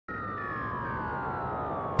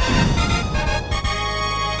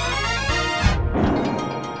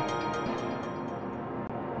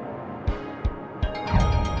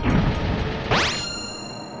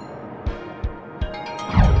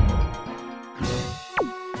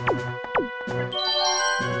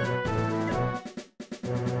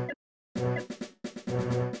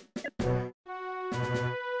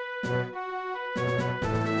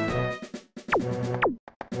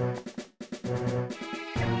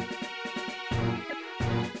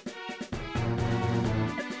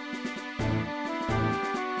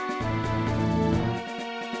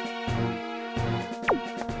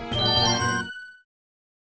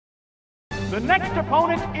The next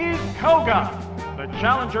opponent is Koga. The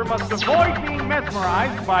challenger must avoid being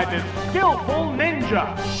mesmerized by this skillful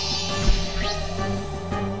ninja.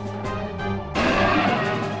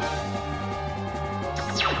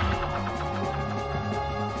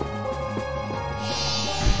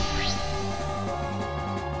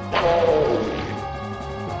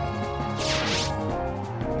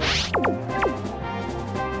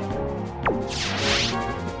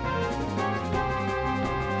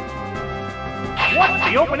 What's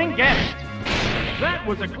the opening gamut? That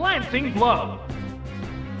was a glancing blow.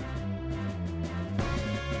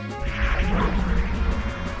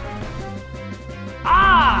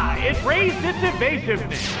 Ah! It raised its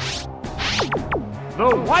evasiveness.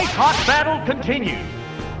 The white-hot battle continues.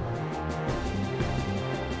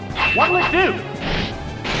 What'll it do?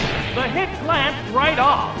 The hit glanced right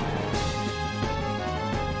off.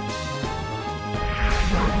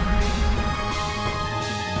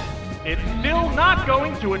 It's still not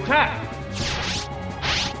going to attack.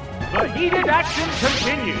 The heated action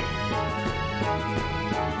continues.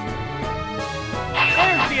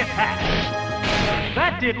 There's the attack.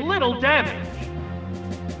 That did little damage.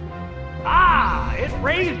 Ah, it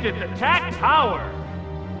raised its attack power.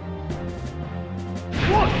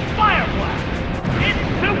 Whoosh, fire blast. It's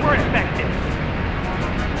super effective.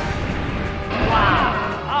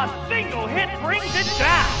 Wow, a single hit brings it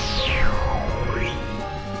down.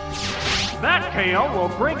 That KO will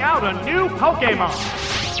bring out a new Pokémon.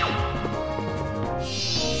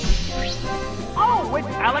 Oh, it's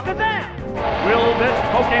Alakazam! Will this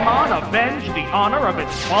Pokémon avenge the honor of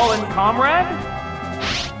its fallen comrade?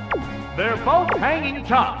 They're both hanging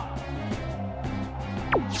tough.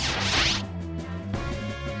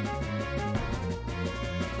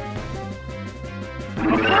 A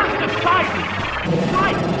burst of Psyche!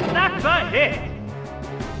 Right, that's a hit!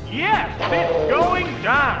 Yes, it's going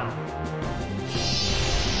down!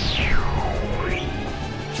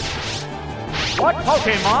 What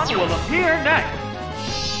Pokémon will appear next?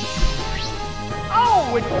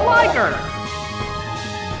 Oh, it's Liger!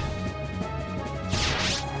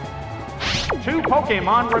 Two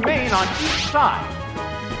Pokémon remain on each side.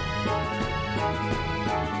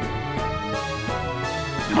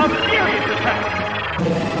 A furious attack!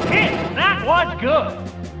 Hit! That was good!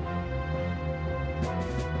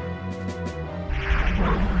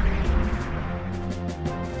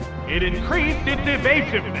 It increased its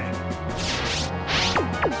evasiveness.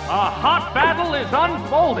 A hot battle is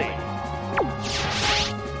unfolding.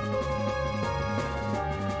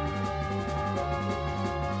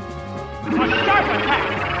 A sharp attack!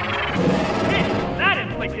 Hit! That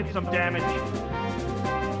inflicted some damage.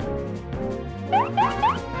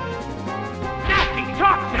 Nasty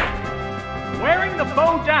toxic! Wearing the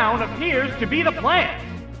bow down appears to be the plan.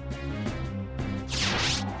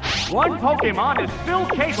 One Pokémon is still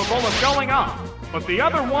capable of going on, but the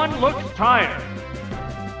other one looks tired.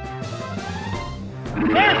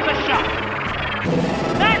 There's the shot!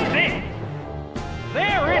 That's it!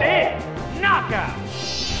 There it is! Knockout!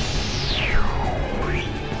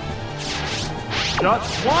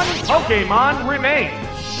 Just one Pokémon remains.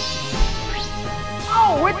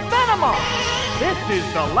 Oh, it's Venomous! This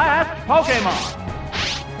is the last Pokémon.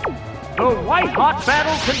 The white-hot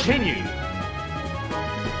battle continues.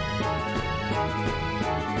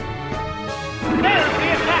 There's the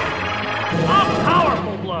attack! A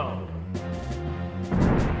powerful blow!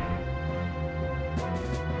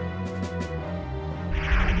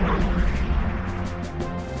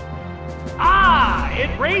 Ah!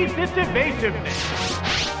 It raised its evasiveness.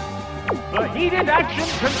 The heated action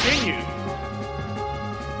continues.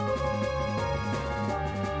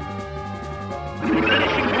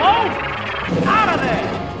 Finishing blow! Out of there!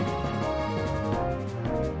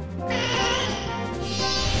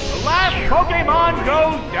 The last Pokémon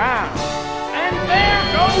goes down. And there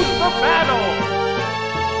goes the battle!